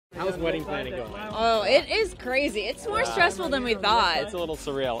is wedding planning going? Oh, it is crazy. It's more stressful than we thought. It's a little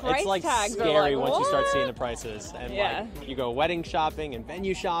surreal. Price It's like tags are scary like, once you start what? seeing the prices. And like you go wedding shopping and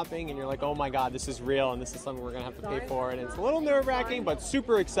venue shopping and you're like, oh my God, this is real and this is something we're gonna have to pay for. And it's a little nerve-wracking, but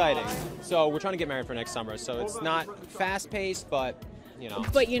super exciting. So we're trying to get married for next summer. So it's not fast-paced, but you know.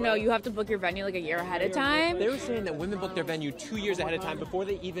 But you know, you have to book your venue like a year ahead of time. They were saying that women book their venue 2 years ahead of time before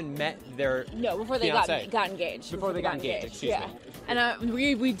they even met their before they got engaged. Before they got engaged, excuse me. And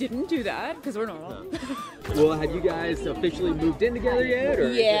we didn't do that because we're normal. Well, have you guys officially moved in together yet?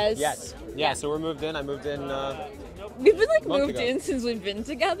 Or? Yes. Yeah, so we're moved in. I moved in. We've been like moved in since we've been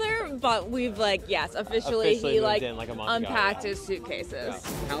together, but we've like officially he like unpacked his suitcases.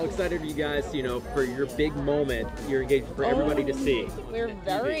 Yeah. How excited are you guys, you know, for your big moment, your engagement, for everybody to see? We're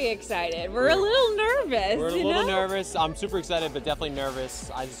very excited. We're a little nervous. We're a little nervous. I'm super excited, but definitely nervous.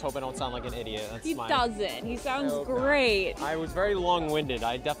 I just hope I don't sound like an idiot. That's he doesn't. He sounds great. I was very long-winded.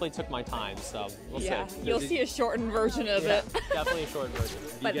 I definitely took my time, so we'll see. You'll see a shortened version of it. Definitely a shortened version.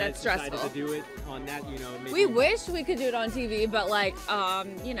 But that's stressful. To do it on that, you know. We wish we could do it on TV, but like,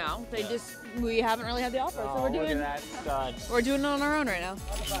 you know, we haven't really had the offer, so we're doing it on our own right now.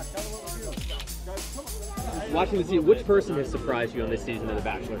 Watching the season, which person has surprised you on this season of The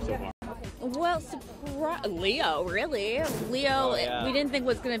Bachelor so far? Well, Leo, really. Leo, we didn't think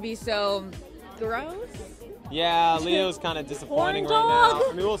was going to be so gross. Yeah, Leo's kind of disappointing right now.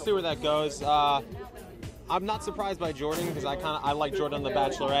 I mean, we'll see where that goes. I'm not surprised by Jordan because I like Jordan on The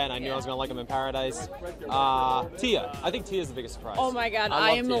Bachelorette and I knew I was going to like him in Paradise. Tia. I think Tia's the biggest surprise. Oh my God,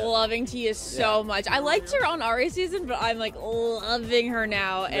 I am loving Tia so much. I liked her on Ari's season, but I'm like loving her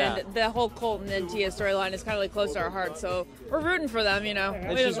now. And the whole Colton and Tia storyline is kind of like close to our heart, so we're rooting for them, you know.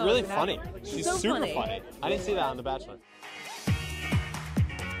 And she's really funny. She's super funny. I didn't see that on The Bachelor.